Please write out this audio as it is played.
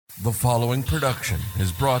The following production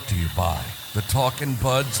is brought to you by the Talkin'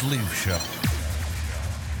 Buds Leaf Show.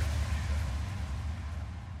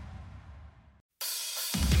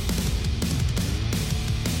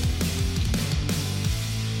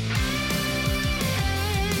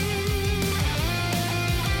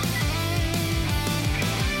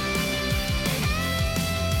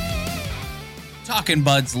 Talkin'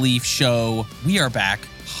 Buds Leaf Show. We are back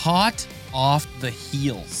hot off the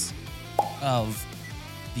heels of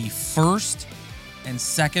the first and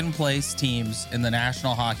second place teams in the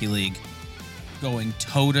National Hockey League going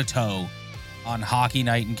toe-to-toe on Hockey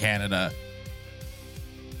Night in Canada.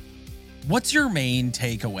 What's your main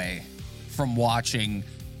takeaway from watching?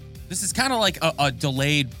 This is kind of like a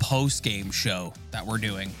delayed post-game show that we're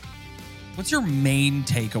doing. What's your main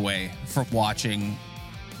takeaway from watching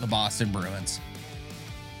the Boston Bruins?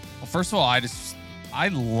 Well, first of all, I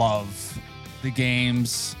love the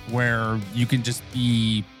games where you can just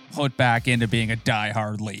be put back into being a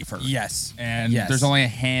diehard Leafer. Yes. And there's only a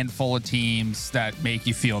handful of teams that make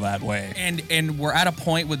you feel that way. And we're at a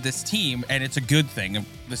point with this team, and it's a good thing.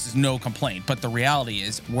 This is no complaint. But the reality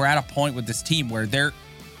is we're at a point with this team where they're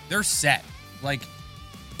set. Like,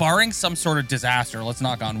 barring some sort of disaster, let's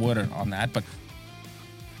knock on wood on that, but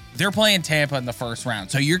they're playing Tampa in the first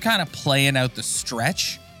round. So you're kind of playing out the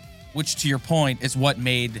stretch, which, to your point, is what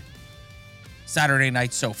made Saturday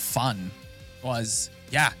night so fun.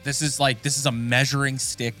 This is a measuring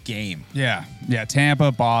stick game. Yeah,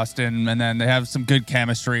 Tampa, Boston, and then they have some good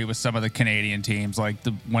chemistry with some of the Canadian teams like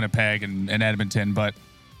the Winnipeg and Edmonton. But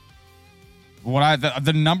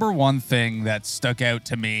the number one thing that stuck out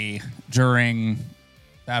to me during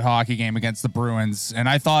that hockey game against the Bruins, and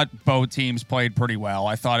I thought both teams played pretty well.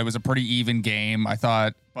 I thought it was a pretty even game.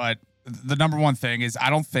 But the number one thing is I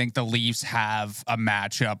don't think the Leafs have a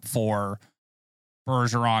matchup for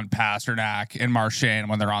Bergeron, Pasternak, and Marchand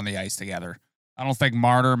when they're on the ice together. I don't think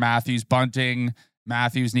Marner, Matthews, Bunting,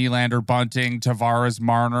 Nylander, Bunting, Tavares,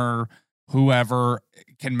 Marner, whoever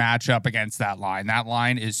can match up against that line. That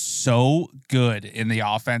line is so good in the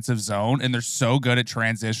offensive zone, and they're so good at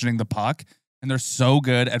transitioning the puck, and they're so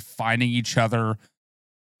good at finding each other.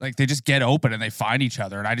 Like, they just get open and they find each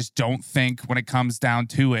other. And I just don't think when it comes down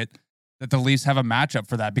to it that the Leafs have a matchup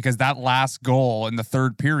for that, because that last goal in the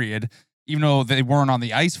third period, even though they weren't on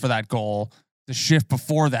the ice for that goal, the shift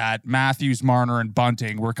before that, Matthews, Marner, and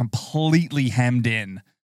Bunting were completely hemmed in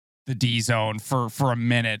the D zone for a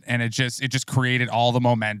minute, and it just created all the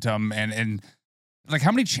momentum. And like,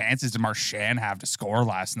 how many chances did Marchand have to score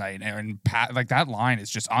last night? And like, that line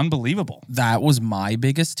is just unbelievable. That was my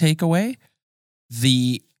biggest takeaway.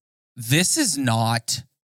 This is not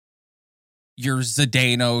your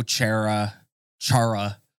Zdeno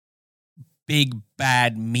Chara big,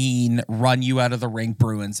 bad, mean, run you out of the rink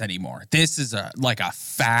Bruins anymore. This is a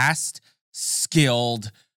fast,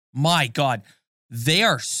 skilled, my God, they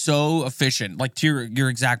are so efficient. Like, to your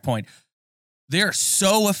exact point, they're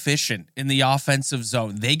so efficient in the offensive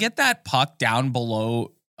zone. They get that puck down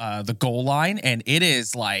below the goal line, and it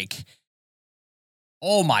is like,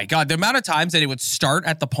 oh my God, the amount of times that it would start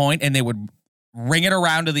at the point and they would ring it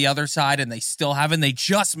around to the other side, and they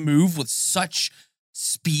just move with such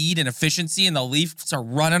speed and efficiency, and the Leafs are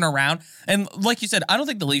running around. And like you said, I don't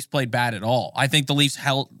think the Leafs played bad at all. I think the Leafs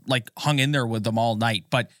hung in there with them all night.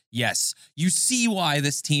 But yes, you see why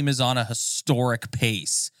this team is on a historic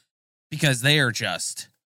pace, because they are just,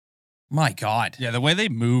 my God. Yeah, the way they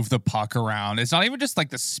move the puck around, it's not even just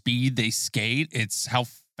like the speed they skate, it's how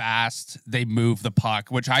fast they move the puck,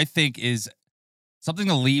 which I think is something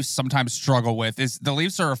the Leafs sometimes struggle with. Is the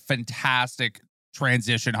Leafs are a fantastic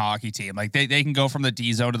transition hockey team. Like, they can go from the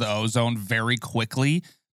D zone to the O zone very quickly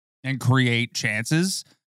and create chances.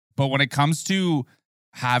 But when it comes to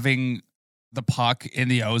having the puck in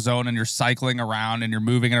the O zone and you're cycling around and you're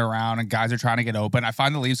moving it around and guys are trying to get open, I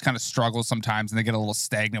find the Leafs kind of struggle sometimes and they get a little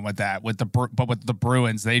stagnant with that. But with the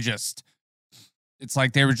Bruins, it's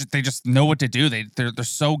like they just know what to do. They're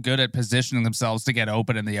so good at positioning themselves to get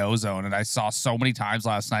open in the O zone. And I saw so many times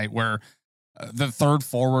last night where the third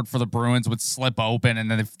forward for the Bruins would slip open,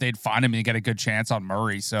 and then they'd find him and get a good chance on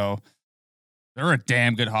Murray. So they're a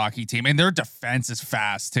damn good hockey team, and their defense is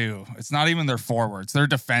fast too. It's not even their forwards; their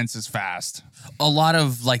defense is fast. A lot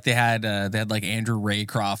of they had Andrew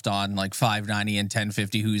Raycroft on 590 and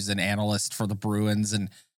 1050, who's an analyst for the Bruins, and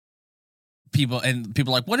people are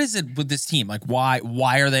like, what is it with this team? Like, why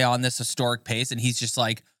are they on this historic pace? And he's just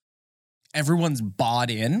like, everyone's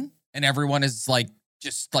bought in, and everyone is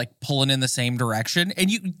just pulling in the same direction. And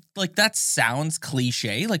you that sounds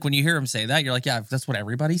cliche. Like, when you hear him say that, you're like, yeah, that's what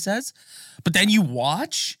everybody says. But then you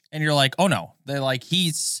watch and you're like, oh no, they're like,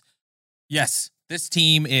 yes, This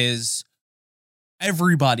team is,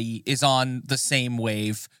 everybody is on the same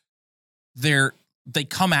wave. They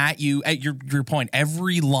come at you at your point.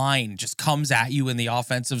 Every line just comes at you in the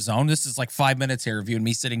offensive zone. This is like 5 minutes here of you and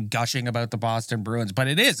me sitting gushing about the Boston Bruins, but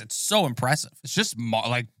it's so impressive. It's just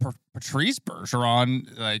like Patrice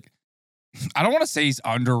Bergeron. Like, I don't want to say he's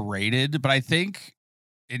underrated, but I think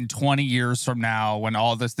in 20 years from now, when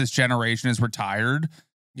all this generation is retired,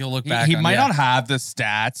 you'll look back. He might not have the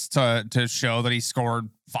stats to show that he scored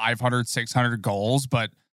 500, 600 goals,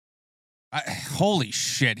 but holy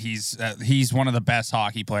shit, he's one of the best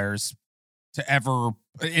hockey players to ever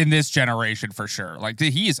in this generation for sure. Like,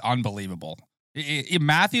 he is unbelievable.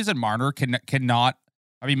 Matthews and Marner cannot.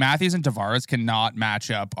 I mean, Matthews and Tavares cannot match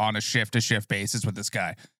up on a shift-to-shift basis with this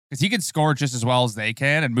guy, because he can score just as well as they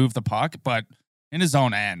can and move the puck, but in his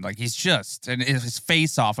own end, like, he's just, and his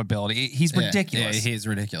face-off ability, he's ridiculous. Yeah, he's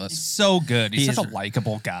ridiculous. He's so good. He's such a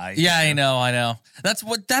likable guy. Yeah, I know. That's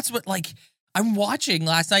what like. I'm watching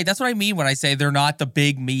last night. That's what I mean when I say they're not the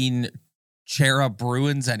big, mean Chara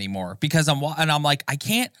Bruins anymore, because I'm like, I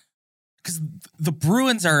can't, because the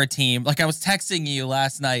Bruins are a team. Like, I was texting you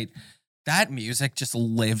last night. That music just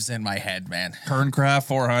lives in my head, man. Kerncraft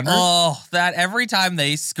 400. Oh, that every time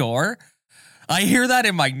they score, I hear that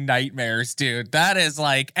in my nightmares, dude. That is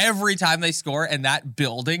like every time they score and that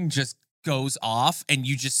building just goes off and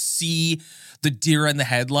you just see the deer in the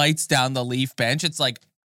headlights down the Leaf bench. It's like,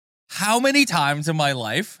 how many times in my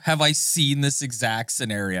life have I seen this exact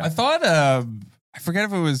scenario? I thought, I forget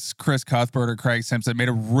if it was Chris Cuthbert or Craig Simpson made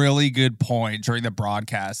a really good point during the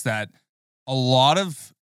broadcast that a lot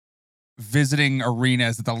of visiting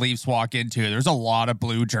arenas that the Leafs walk into, there's a lot of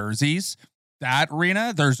blue jerseys. That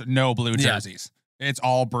arena, there's no blue jerseys. It's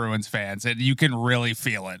all Bruins fans, and you can really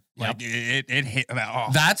feel it. Like, it hit. Oh.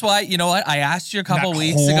 That's why, you know what? I asked you a couple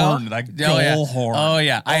weeks ago. That goal horn. Oh,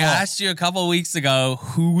 yeah. I asked you a couple weeks ago,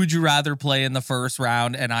 who would you rather play in the first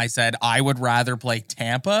round? And I said, I would rather play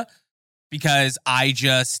Tampa, because I'm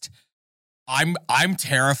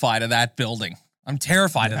terrified of that building. I'm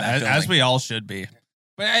terrified of that building. As we all should be.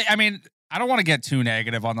 But, I mean, I don't want to get too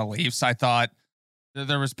negative on the Leafs. I thought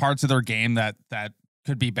there was parts of their game that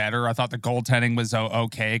could be better. I thought the goaltending was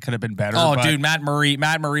okay. Could have been better. Oh, dude, Matt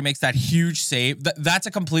Murray makes that huge save. That's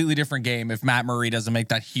a completely different game if Matt Murray doesn't make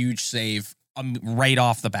that huge save right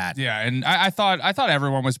off the bat. Yeah, and I thought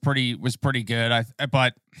everyone was pretty good.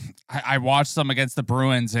 But I watched them against the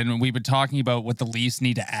Bruins, and we've been talking about what the Leafs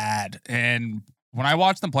need to add. And when I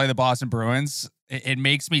watch them play the Boston Bruins, it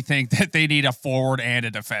makes me think that they need a forward and a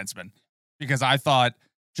defenseman, because I thought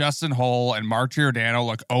Justin Holl and Mark Giordano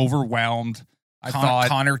look overwhelmed. I thought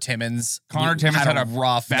Connor Timmins had a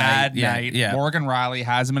rough bad night. Yeah. Morgan Riley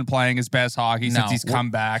hasn't been playing his best hockey since he's come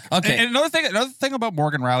back. Okay. And another thing about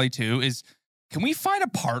Morgan Riley too is, can we find a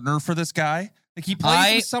partner for this guy? Like, he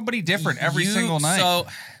plays with somebody different every single night.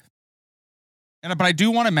 But I do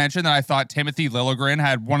want to mention that I thought Timothy Liljegren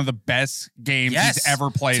had one of the best games he's ever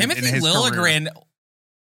played in his career. Timothy Liljegren,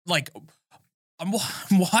 like, I'm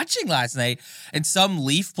watching last night, and some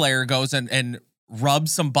Leaf player goes and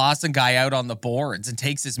rubs some Boston guy out on the boards and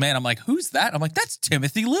takes his man. I'm like, who's that? I'm like, that's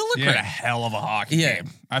Timothy Liljegren. He had a hell of a hockey game.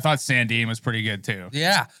 I thought Sandin was pretty good too.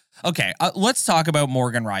 Yeah. Okay. Let's talk about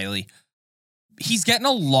Morgan Riley. He's getting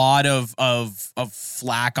a lot of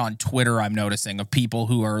flack on Twitter, I'm noticing, of people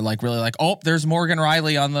who are like, really like, oh, there's Morgan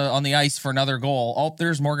Riley on the ice for another goal. Oh,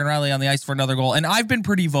 there's Morgan Riley on the ice for another goal. And I've been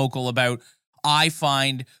pretty vocal about, I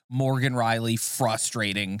find Morgan Riley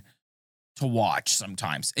frustrating to watch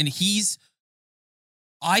sometimes. And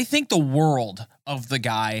I think the world of the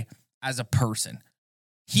guy as a person.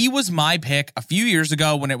 He was my pick a few years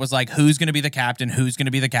ago when it was like, who's going to be the captain? Who's going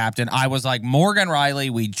to be the captain? I was like, Morgan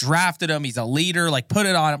Riley. We drafted him. He's a leader. Like, put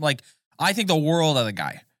it on him. Like, I think the world of the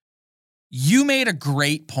guy. You made a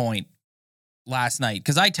great point last night,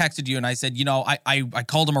 because I texted you and I said, I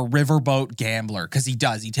called him a riverboat gambler, because he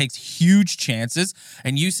does. He takes huge chances.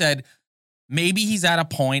 And you said, maybe he's at a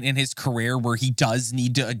point in his career where he does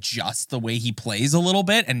need to adjust the way he plays a little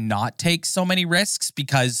bit and not take so many risks,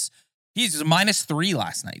 because he's -3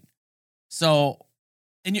 last night. So,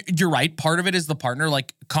 and you're right. Part of it is the partner.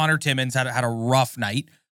 Like, Connor Timmins had a rough night,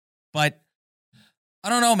 but I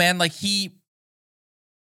don't know, man. Like,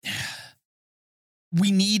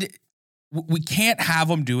 we can't have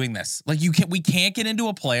him doing this. Like, we can't get into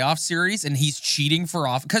a playoff series and he's cheating for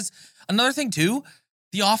off. Because another thing too,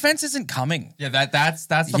 the offense isn't coming. Yeah, that's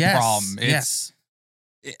the problem.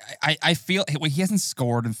 I feel he hasn't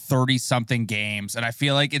scored in 30-something games, and I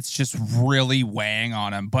feel like it's just really weighing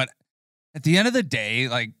on him. But at the end of the day,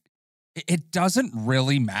 like, it doesn't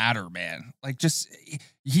really matter, man. Like, just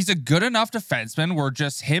he's a good enough defenseman where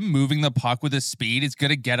just him moving the puck with his speed is going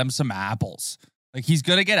to get him some apples. Like, he's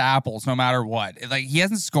going to get apples no matter what. Like, he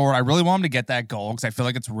hasn't scored. I really want him to get that goal because I feel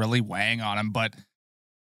like it's really weighing on him. But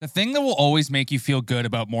the thing that will always make you feel good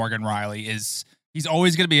about Morgan Rielly is he's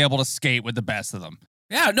always going to be able to skate with the best of them.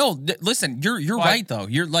 Yeah, no, listen, you're right though.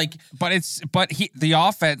 You're like, the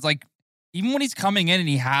offense, like, even when he's coming in and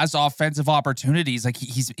he has offensive opportunities, like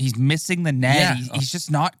he's missing the net. Yeah. He's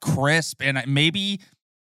just not crisp, and maybe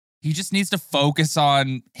he just needs to focus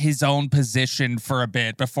on his own position for a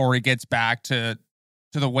bit before he gets back to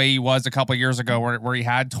the way he was a couple years ago, where he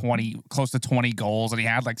had close to 20 goals and he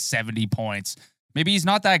had like 70 points. Maybe he's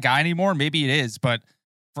not that guy anymore. Maybe it is, but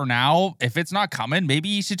for now, if it's not coming, maybe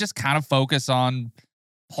he should just kind of focus on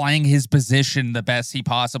playing his position the best he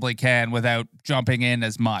possibly can without jumping in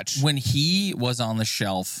as much. When he was on the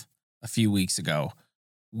shelf a few weeks ago,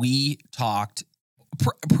 we talked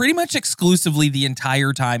pretty much exclusively the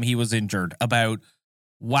entire time he was injured about,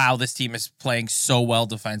 wow, this team is playing so well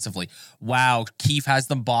defensively. Wow, Keefe has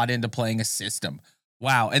them bought into playing a system.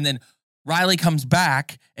 Wow. And then Rielly comes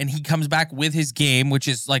back, and he comes back with his game, which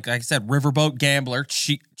is, like I said, riverboat gambler,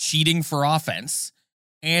 cheating for offense.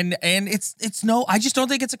 And it's no, I just don't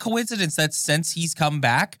think it's a coincidence that since he's come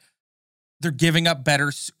back, they're giving up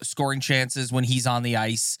better scoring chances when he's on the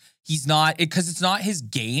ice. He's not, because it's not his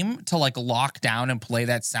game to like lock down and play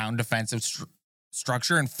that sound defensive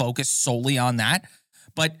structure and focus solely on that.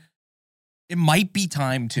 But it might be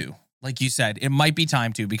time to, like you said, it might be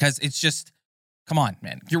time to, because it's just, come on,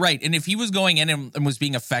 man. You're right. And if he was going in and was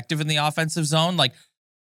being effective in the offensive zone, like,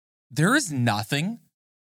 there is nothing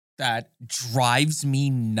that drives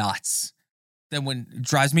me more nuts than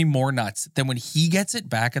when he gets it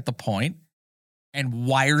back at the point and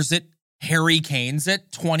wires it, Harry Kane's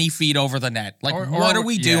it 20 feet over the net. Like, what are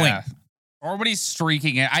we doing? Or when he's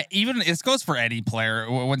streaking it. This goes for any player.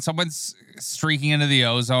 When someone's streaking into the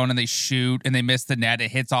ozone and they shoot and they miss the net,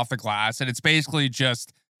 it hits off the glass, and it's basically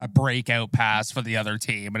just a breakout pass for the other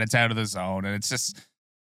team, and it's out of the zone. And it's just,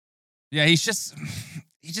 yeah, he just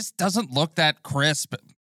doesn't look that crisp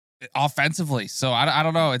offensively. So I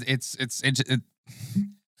don't know. It's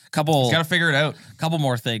couple, got to figure it out. Couple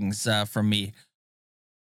more things from me.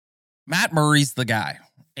 Matt Murray's the guy.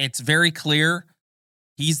 It's very clear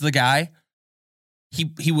he's the guy.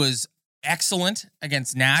 He was excellent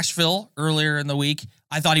against Nashville earlier in the week.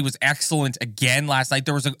 I thought he was excellent again last night.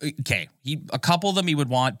 There was a couple of them he would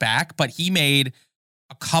want back, but he made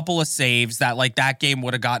a couple of saves that, like, that game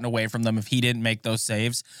would have gotten away from them if he didn't make those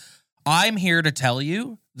saves. I'm here to tell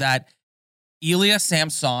you that Ilya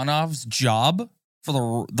Samsonov's job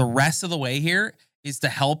for the rest of the way here is to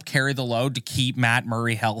help carry the load to keep Matt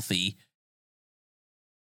Murray healthy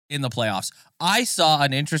in the playoffs. I saw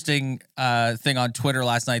an interesting thing on Twitter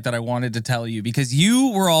last night that I wanted to tell you, because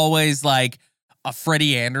you were always like a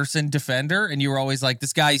Freddie Anderson defender, and you were always like,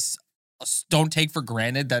 this guy's, don't take for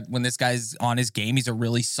granted that when this guy's on his game, he's a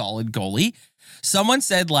really solid goalie. Someone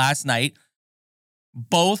said last night,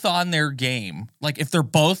 both on their game, like, if they're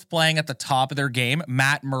both playing at the top of their game,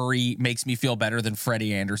 Matt Murray makes me feel better than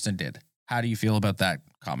Freddie Anderson did. How do you feel about that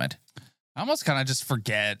comment? I almost kind of just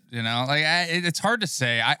forget, like, it's hard to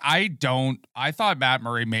say. I thought Matt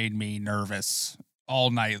Murray made me nervous all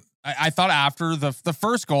night. I thought after the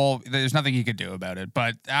first goal, there's nothing he could do about it.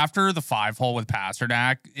 But after the 5-hole with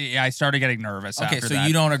Pasternak, I started getting nervous. Okay, after so that.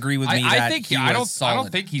 you don't agree with me? I don't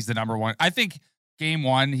think he's the number one. I think game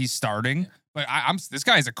one he's starting, but this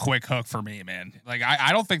guy's a quick hook for me, man. Like,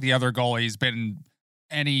 I don't think the other goalie's been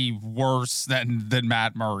any worse than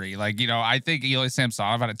Matt Murray. Like, I think Ilya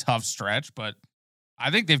Samsonov had a tough stretch, but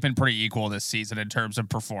I think they've been pretty equal this season in terms of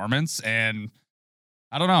performance. And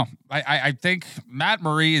I don't know. I think Matt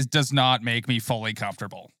Murray does not make me fully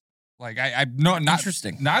comfortable. Like,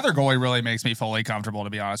 interesting. Neither goalie really makes me fully comfortable, to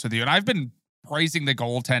be honest with you. And I've been praising the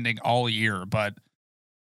goaltending all year, but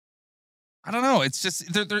I don't know. It's just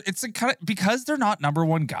it's a kind of, because they're not number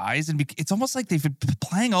one guys, and it's almost like they've been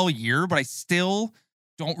playing all year, but I still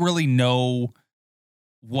don't really know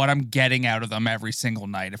what I'm getting out of them every single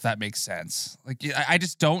night, if that makes sense. Like, I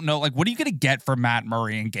just don't know. Like, what are you going to get from Matt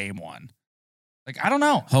Murray in game one? Like, I don't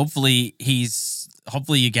know. Hopefully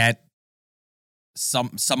you get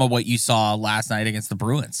some of what you saw last night against the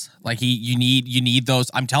Bruins. Like, you need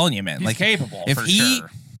those. I'm telling you, man. He's like, capable if for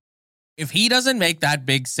sure. If he doesn't make that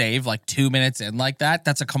big save like 2 minutes in like that,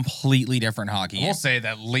 that's a completely different hockey game. We'll say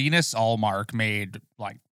that Linus Ullmark made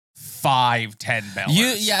like 5-10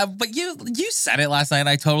 bellers. But you said it last night, and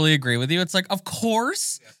I totally agree with you. It's like, of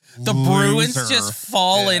course, the Loser. Bruins just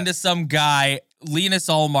fall into some guy, Linus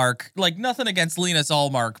Ullmark. Like, nothing against Linus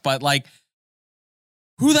Ullmark, but like,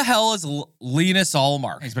 who the hell is Linus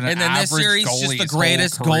Allmark? He's been an and then this average series, goalie just the his whole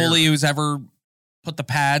greatest career. goalie who's ever put the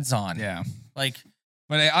pads on. Yeah. Like,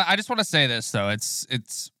 But I just want to say this, though. It's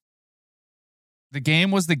the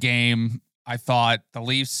game was the game. I thought the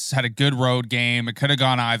Leafs had a good road game. It could have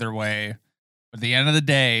gone either way. But at the end of the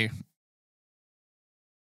day,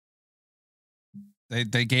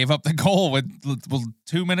 they gave up the goal with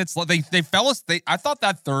 2 minutes left. They fell us. I thought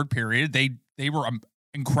that third period, they were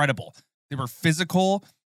incredible. They were physical.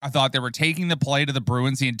 I thought they were taking the play to the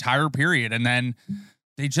Bruins the entire period. And then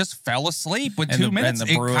they just fell asleep with 2 minutes.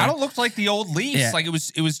 It kind of looked like the old Leafs. Yeah. Like it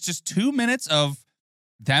was just 2 minutes of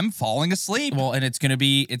them falling asleep. well, and it's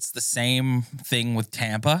the same thing with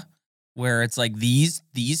Tampa, where it's like these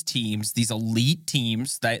teams, these elite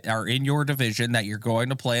teams that are in your division that you're going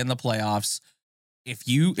to play in the playoffs. If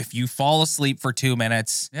you fall asleep for 2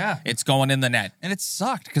 minutes, Yeah. it's going in the net. And it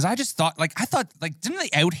sucked because I thought didn't they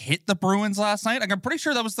out hit the Bruins last night? Like I'm pretty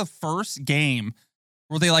sure that was the first game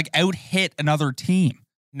where they like out hit another team.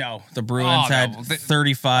 No, the Bruins had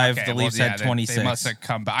 35. Okay, the Leafs had 26. They must have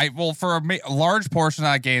come back. For a large portion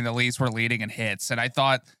of that game, the Leafs were leading in hits, and I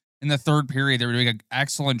thought in the third period they were doing an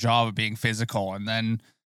excellent job of being physical. And then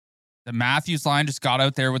the Matthews line just got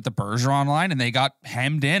out there with the Bergeron line, and they got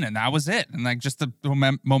hemmed in, and that was it. And like just the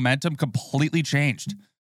momentum completely changed.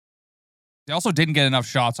 They also didn't get enough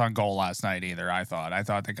shots on goal last night either. I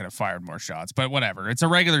thought they could have fired more shots, but whatever. It's a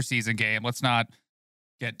regular season game. Let's not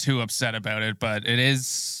get too upset about it, but it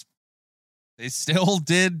is. They still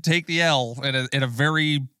did take the L in a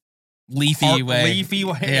very leafy way. Leafy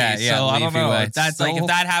way. Yeah, So I don't know. Way. It's That's still, like if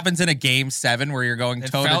that happens in a game 7 where you're going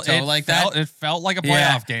toe to toe like that. It felt like a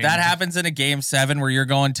playoff game. That happens in a game 7 where you're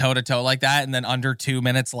going toe to toe like that, and then under 2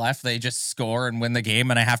 minutes left, they just score and win the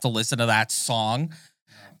game, and I have to listen to that song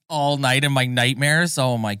all night in my nightmares.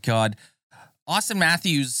 Oh my God. Austin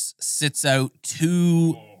Matthews sits out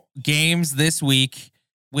 2 games this week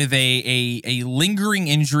with a lingering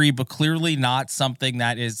injury, but clearly not something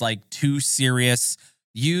that is like too serious.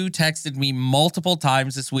 You texted me multiple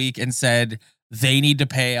times this week and said they need to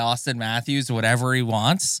pay Austin Matthews whatever he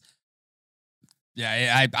wants.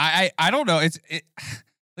 Yeah, I don't know.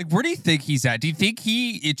 Like, where do you think he's at? Do you think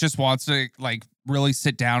it just wants to like really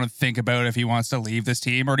sit down and think about if he wants to leave this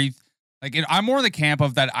team, or do you like? I'm more in the camp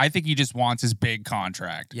of that. I think he just wants his big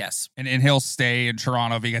contract. Yes, and he'll stay in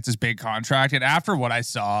Toronto if he gets his big contract. And after what I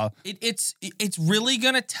saw, it's really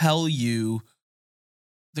gonna tell you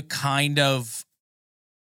the kind of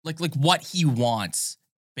like what he wants.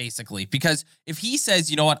 Basically, because if he says,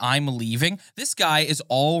 you know what, I'm leaving, this guy is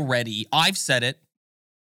already, I've said it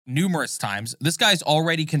numerous times, this guy's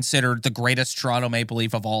already considered the greatest Toronto Maple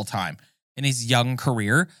Leaf of all time in his young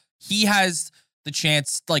career. He has the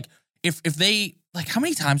chance, like, if they, like, how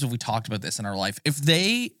many times have we talked about this in our life? If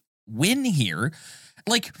they win here,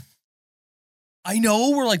 like, I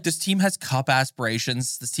know we're like, this team has cup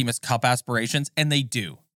aspirations, and they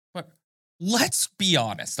do. But let's be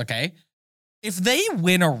honest, okay? If they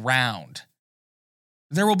win a round,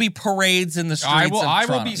 there will be parades in the streets. I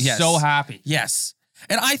will be so happy. Yes.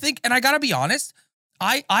 And I think, and I gotta be honest,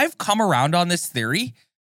 I've come around on this theory.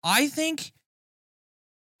 I think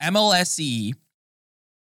MLSE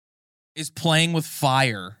is playing with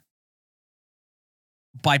fire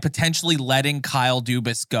by potentially letting Kyle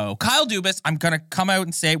Dubas go. Kyle Dubas, I'm gonna come out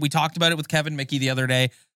and say, we talked about it with Kevin Mickey the other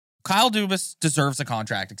day. Kyle Dubas deserves a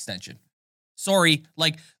contract extension. Sorry,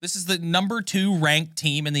 like, this is the number 2 ranked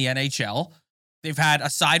team in the NHL. They've had,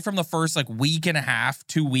 aside from the first like week and a half,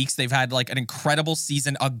 2 weeks, they've had like an incredible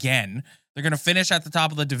season again. They're going to finish at the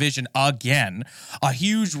top of the division again. A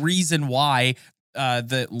huge reason why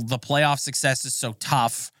the playoff success is so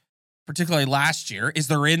tough, particularly last year, is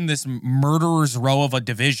they're in this murderer's row of a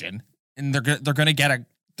division, and they're going to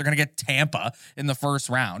get Tampa in the first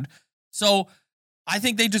round. So I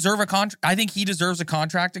think they deserve a contract. I think he deserves a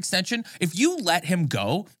contract extension. If you let him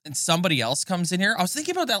go and somebody else comes in here, I was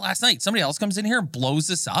thinking about that last night. Somebody else comes in here and blows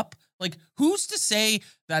this up. Like, who's to say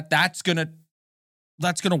that that's gonna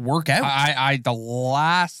work out? I the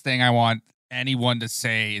last thing I want anyone to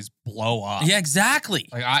say is blow up. Yeah, exactly.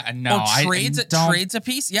 Like trades a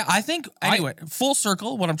piece. Yeah, I think anyway. Full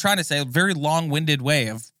circle. What I'm trying to say, a very long-winded way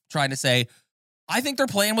of trying to say, I think they're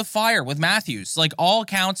playing with fire with Matthews. Like, all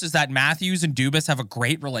accounts is that Matthews and Dubas have a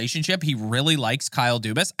great relationship. He really likes Kyle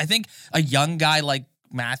Dubas. I think a young guy like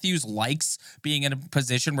Matthews likes being in a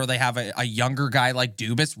position where they have a younger guy like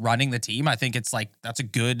Dubas running the team. I think it's like, that's a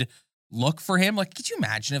good look for him. Like, could you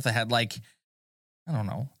imagine if they had like, I don't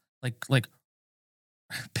know, like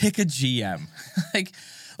pick a GM,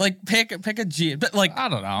 Like pick a G, but like I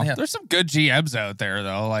don't know. Yeah. There's some good GMs out there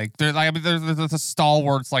though. Like there's the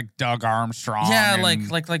stalwarts like Doug Armstrong. yeah,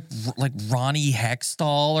 and- like Ronnie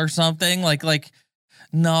Hextall or something. Like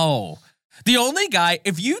no. The only guy,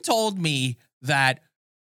 if you told me that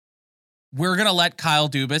we're gonna let Kyle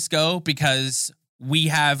Dubas go because we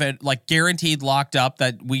have it like guaranteed locked up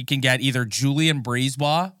that we can get either Julian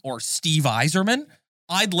Brisebois or Steve Yzerman,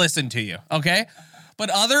 I'd listen to you. Okay. But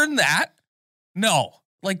other than that, no.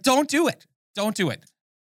 Like, don't do it. Don't do it.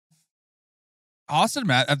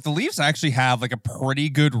 the Leafs actually have like a pretty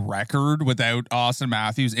good record without Austin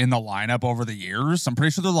Matthews in the lineup over the years. I'm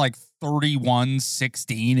pretty sure they're like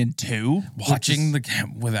 31-16-2. Watching the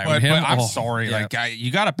game without But him. I'm oh, sorry. yeah. Like,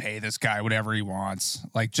 you got to pay this guy whatever he wants.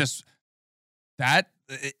 Like, just that.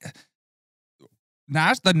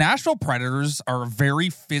 The Nashville Predators are a very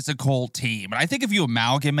physical team. And I think if you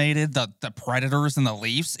amalgamated the Predators and the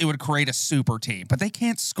Leafs, it would create a super team. But they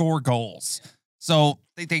can't score goals. So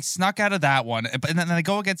they snuck out of that one. And then they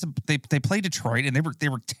go against they play Detroit and they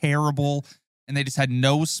were terrible and they just had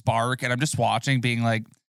no spark. And I'm just watching being like,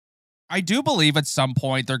 I do believe at some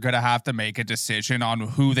point they're going to have to make a decision on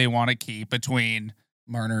who they want to keep between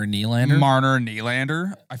Marner and Nylander. Marner and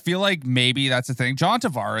Nylander. I feel like maybe that's the thing. John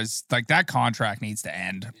Tavares, like that contract needs to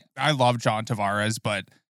end. I love John Tavares, but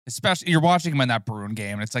especially you're watching him in that Bruin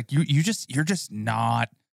game, and it's like you're just not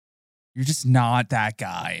that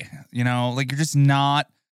guy. You know, like you're just not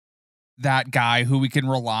that guy who we can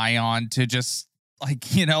rely on to just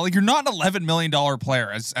like, you know, like you're not an $11 million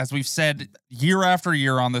player, as we've said year after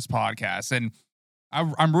year on this podcast. And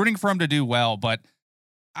I'm rooting for him to do well, but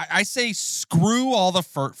I say screw all the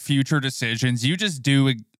future decisions. You just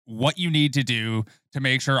do what you need to do to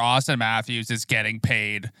make sure Austin Matthews is getting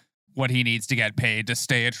paid what he needs to get paid to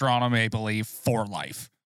stay a Toronto Maple Leaf for life.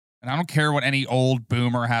 And I don't care what any old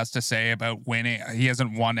boomer has to say about winning. He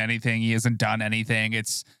hasn't won anything. He hasn't done anything.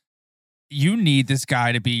 You need this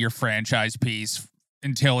guy to be your franchise piece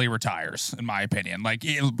until he retires, in my opinion. Like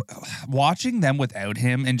watching them without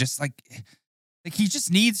him and just like he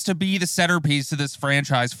just needs to be the centerpiece of this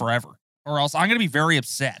franchise forever, or else I'm going to be very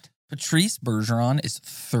upset. Patrice Bergeron is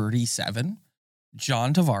 37.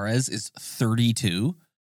 John Tavares is 32.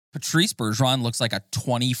 Patrice Bergeron looks like a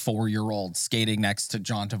 24-year-old skating next to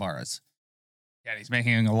John Tavares. Yeah, he's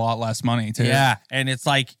making a lot less money too. Yeah, and it's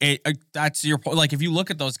like that's your point. Like if you look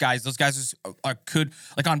at those guys could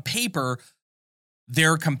like on paper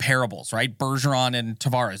they're comparables, right? Bergeron and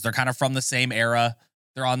Tavares, they're kind of from the same era.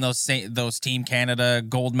 They're on those Team Canada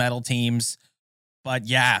gold medal teams. But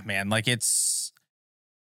yeah, man, like it's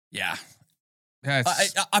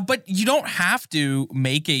but you don't have to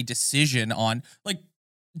make a decision on like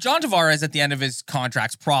John Tavares at the end of his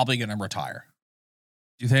contract's probably going to retire.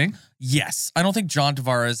 Do you think? Yes. I don't think John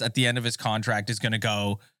Tavares at the end of his contract is going to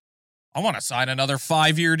go, I want to sign another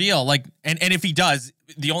 5-year deal. Like, and if he does,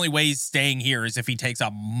 the only way he's staying here is if he takes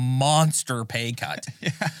a monster pay cut.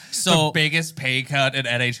 Yeah. So the biggest pay cut in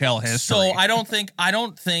NHL history. So I don't think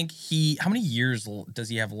how many years does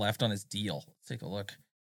he have left on his deal? Let's take a look.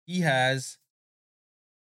 He has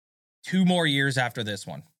 2 more years after this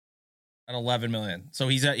one at $11 million. So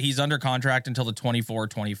he's under contract until the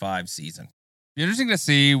 24-25 season. Be interesting to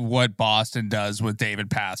see what Boston does with David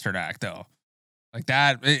Pastrnak, though. Like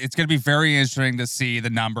that, it's going to be very interesting to see the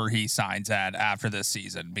number he signs at after this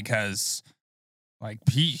season because, like,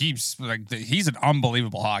 he's an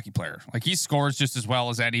unbelievable hockey player. Like he scores just as well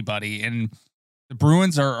as anybody, and the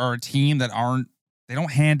Bruins are a team that they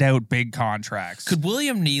don't hand out big contracts. Could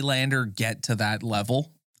William Nylander get to that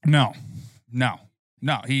level? No.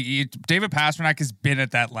 David Pastrnak has been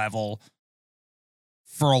at that level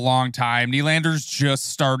for a long time. Nylander's just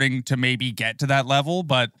starting to maybe get to that level,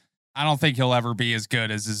 but I don't think he'll ever be as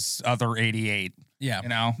good as his other 88. Yeah. You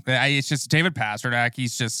know, it's just David Pastrnak.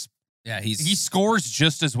 He scores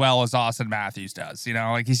just as well as Austin Matthews does. You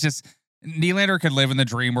know, like Nylander could live in the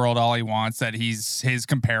dream world all he wants that he's his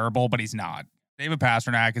comparable, but he's not. David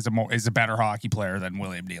Pastrnak is a better hockey player than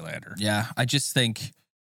William Nylander. Yeah. I just think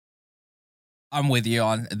I'm with you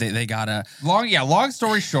on they gotta long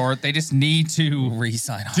story short, they just need to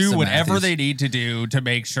re-sign do whatever they need to do to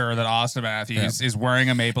make sure that Austin Matthews is wearing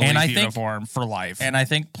a Maple Leaf uniform for life. And I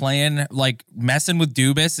think playing like messing with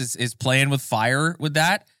Dubas is playing with fire with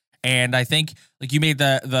that. And I think like you made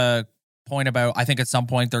the point about I think at some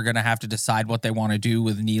point they're gonna have to decide what they want to do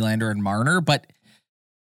with Nylander and Marner, but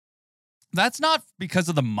that's not because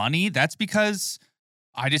of the money. That's because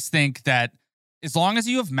I just think that as long as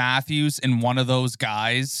you have Matthews and one of those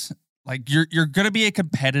guys, like you're going to be a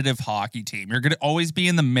competitive hockey team. You're going to always be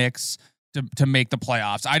in the mix to make the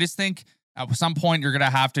playoffs. I just think at some point you're going to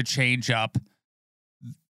have to change up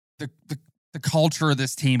the culture of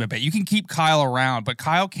this team a bit. You can keep Kyle around, but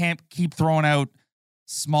Kyle can't keep throwing out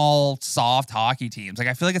small, soft hockey teams. Like,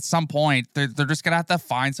 I feel like at some point they're just gonna have to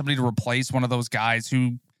find somebody to replace one of those guys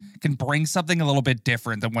who can bring something a little bit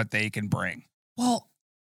different than what they can bring. Well,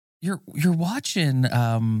 you're watching.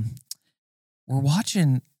 We're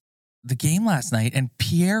watching the game last night, and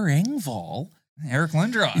Pierre Engvall, Eric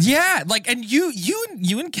Lindros. yeah, like, and you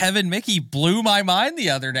and Kevin Mickey blew my mind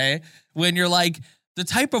the other day when you're like, the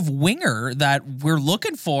type of winger that we're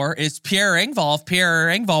looking for is Pierre Engvall. If Pierre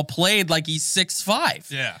Engvall played like he's 6'5".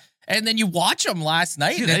 Yeah. And then you watch him last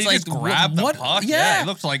night, Dude, and it's he like, just grabbed the puck. Yeah, He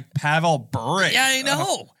looked like Pavel Bure. yeah, I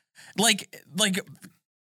know. Like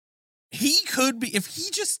he could be if he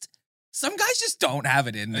just. Some guys just don't have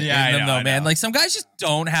it in them, though, man. Like, some guys just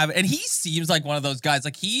don't have it. And he seems like one of those guys.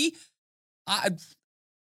 Like, I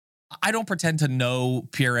don't pretend to know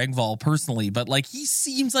Pierre Engvall personally, but, like, he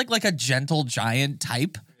seems like a gentle giant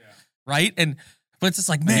type, right? But it's just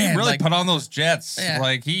like, man. He really like, put on those jets. Yeah.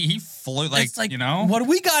 Like, he flew, like, you know? What do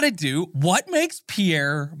we got to do? What makes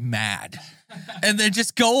Pierre mad? And then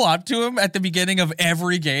just go up to him at the beginning of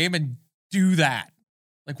every game and do that.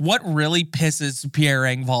 Like, what really pisses Pierre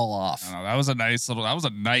Engvall off? I don't know, that was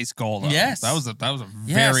a nice goal, though. Yes. That was a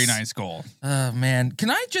very nice goal. Oh, man.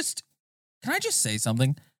 Can I just say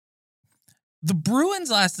something? The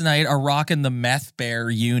Bruins last night are rocking the Meth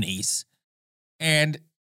Bear unis. And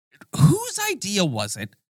whose idea was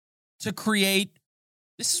it to create?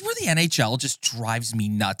 This is where the NHL just drives me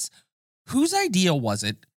nuts. Whose idea was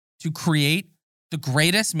it to create the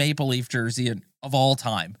greatest Maple Leaf jersey of all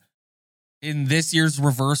time in this year's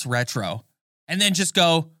reverse retro, and then just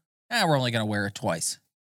go, we're only going to wear it twice?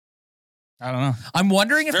 I don't know. I'm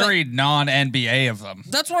wondering if very non-NBA of them.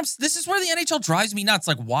 That's what this is where the NHL drives me nuts.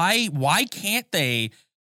 Like, why can't the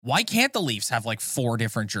Leafs have like 4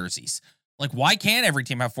 different jerseys? Like, why can't every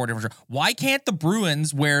team have 4 different jerseys? Why can't the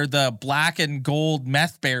Bruins wear the black and gold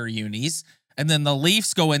Meth Bear unis, and then the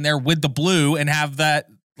Leafs go in there with the blue and have that?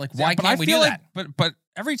 Like, why can't we do that? But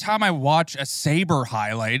every time I watch a Sabre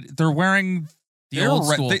highlight, they're wearing the old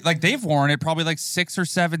school. They've worn it probably like 6 or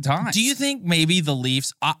 7 times. Do you think maybe the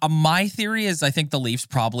Leafs? My theory is I think the Leafs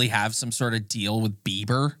probably have some sort of deal with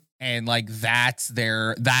Bieber, and like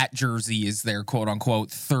that jersey is their quote unquote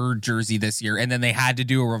 3rd jersey this year, and then they had to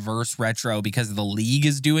do a reverse retro because the league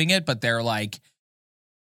is doing it, but they're like.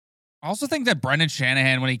 I also think that Brendan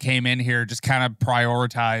Shanahan, when he came in here, just kind of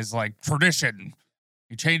prioritized like tradition.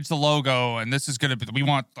 He changed the logo, and this is going to be, we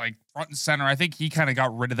want like front and center. I think he kind of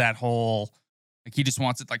got rid of that whole, like, he just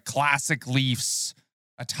wants it like classic Leafs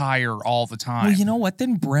attire all the time. Well, you know what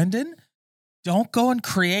then, Brendan? Don't go and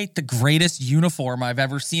create the greatest uniform I've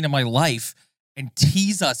ever seen in my life and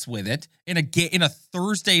tease us with it in a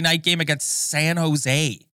Thursday night game against San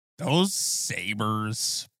Jose. Those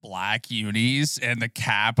Sabres black unis and the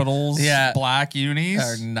Capitals black unis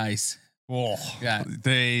are nice. Oh, yeah.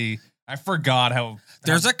 I forgot how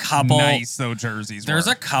there's a couple nice those jerseys There's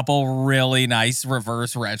were. a couple really nice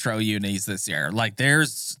reverse retro unis this year. Like,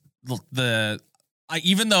 there's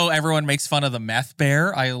even though everyone makes fun of the Meth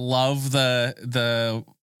Bear, I love the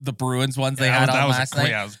Bruins ones they had on last night.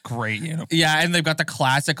 Yeah, it was great. Yeah, and they've got the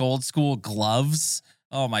classic old school gloves.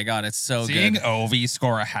 Oh my God, it's so Seeing good. Ovi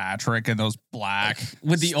score a hat trick in those black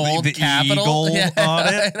with the old Capital eagle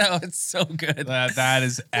on it. I know, it's so good. That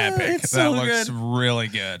is epic. It's that so looks good. really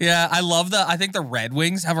good. Yeah, I think the Red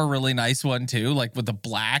Wings have a really nice one too, like with the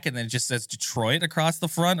black and then it just says Detroit across the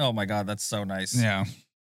front. Oh my God, that's so nice. Yeah.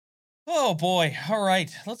 Oh boy. All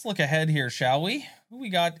right, let's look ahead here, shall we? Who we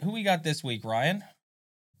got this week, Ryan?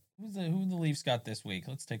 Who the Leafs got this week?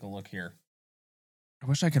 Let's take a look here. I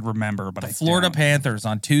wish I could remember, but the Florida Panthers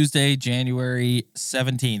on Tuesday, January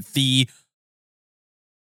 17th. The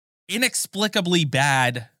inexplicably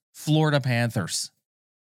bad Florida Panthers.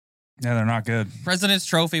 Yeah, they're not good. President's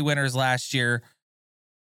Trophy winners last year.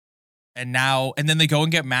 And then they go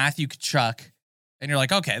and get Matthew Tkachuk. And you're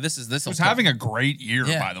like, okay, this He's having a great year,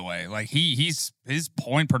 by the way. Like his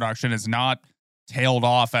point production is not tailed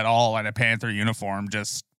off at all in a Panther uniform.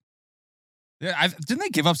 Just didn't they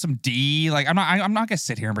give up some D? Like I'm not gonna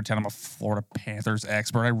sit here and pretend I'm a Florida Panthers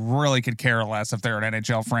expert. I really could care less if they're an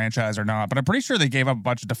NHL franchise or not. But I'm pretty sure they gave up a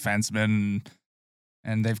bunch of defensemen,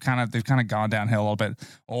 and they've kind of gone downhill a little bit.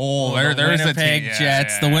 Oh, there's the Winnipeg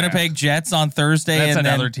Jets. The Winnipeg Jets on Thursday. That's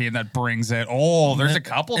another team that brings it. Oh, there's a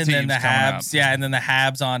couple teams. And then the Habs. Yeah, and then the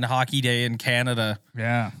Habs on Hockey Day in Canada.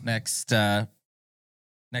 Yeah, next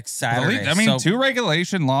Saturday. I mean, 2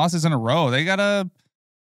 regulation losses in a row. They gotta.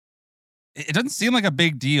 It doesn't seem like a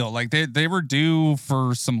big deal. Like they were due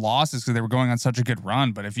for some losses because they were going on such a good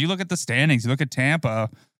run. But if you look at the standings, you look at Tampa,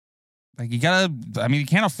 Like you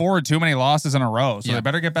can't afford too many losses in a row. So Yeah. they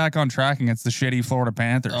better get back on track against the shitty Florida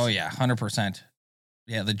Panthers. Oh yeah, 100%.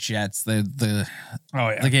 Yeah, the Jets, the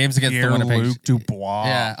games against Pierre the Winnipeg, Luc Dubois.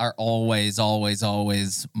 yeah, are always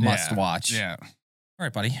must watch. Yeah. All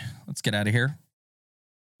right, buddy, let's get out of here.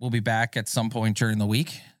 We'll be back at some point during the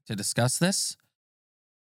week to discuss this.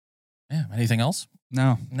 Yeah, anything else?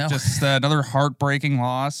 No. No. Just another heartbreaking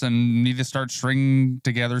loss, and need to start stringing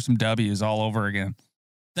together some W's all over again.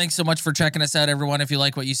 Thanks so much for checking us out, everyone. If you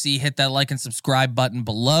like what you see, hit that like and subscribe button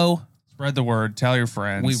below. Spread the word. Tell your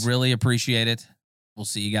friends. We really appreciate it. We'll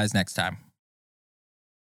see you guys next time.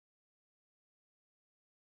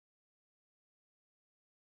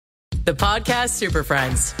 The Podcast Super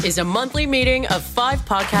Friends is a monthly meeting of 5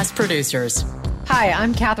 podcast producers. Hi,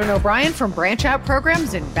 I'm Katherine O'Brien from Branch Out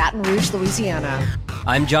Programs in Baton Rouge, Louisiana.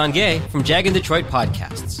 I'm John Gay from Jag and Detroit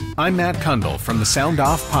Podcasts. I'm Matt Kundle from the Sound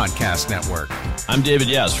Off Podcast Network. I'm David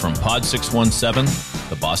Yes from Pod 617,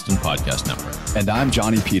 the Boston Podcast Network. And I'm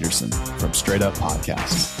Johnny Peterson from Straight Up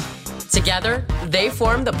Podcasts. Together, they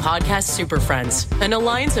form the Podcast Super Friends, an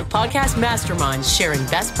alliance of podcast masterminds sharing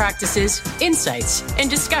best practices, insights, and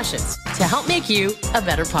discussions to help make you a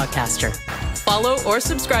better podcaster. Follow or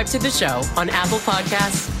subscribe to the show on Apple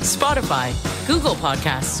Podcasts, Spotify, Google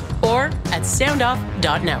Podcasts, or at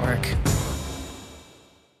soundoff.network.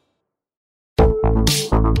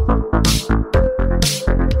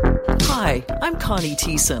 Hi, I'm Connie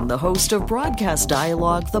Thiessen, the host of Broadcast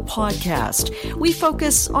Dialogue, the podcast. We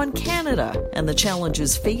focus on Canada and the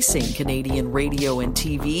challenges facing Canadian radio and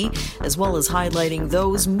TV, as well as highlighting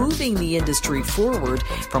those moving the industry forward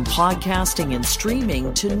from podcasting and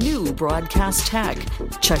streaming to new broadcast tech.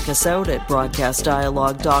 Check us out at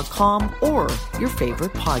broadcastdialogue.com or your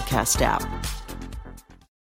favorite podcast app.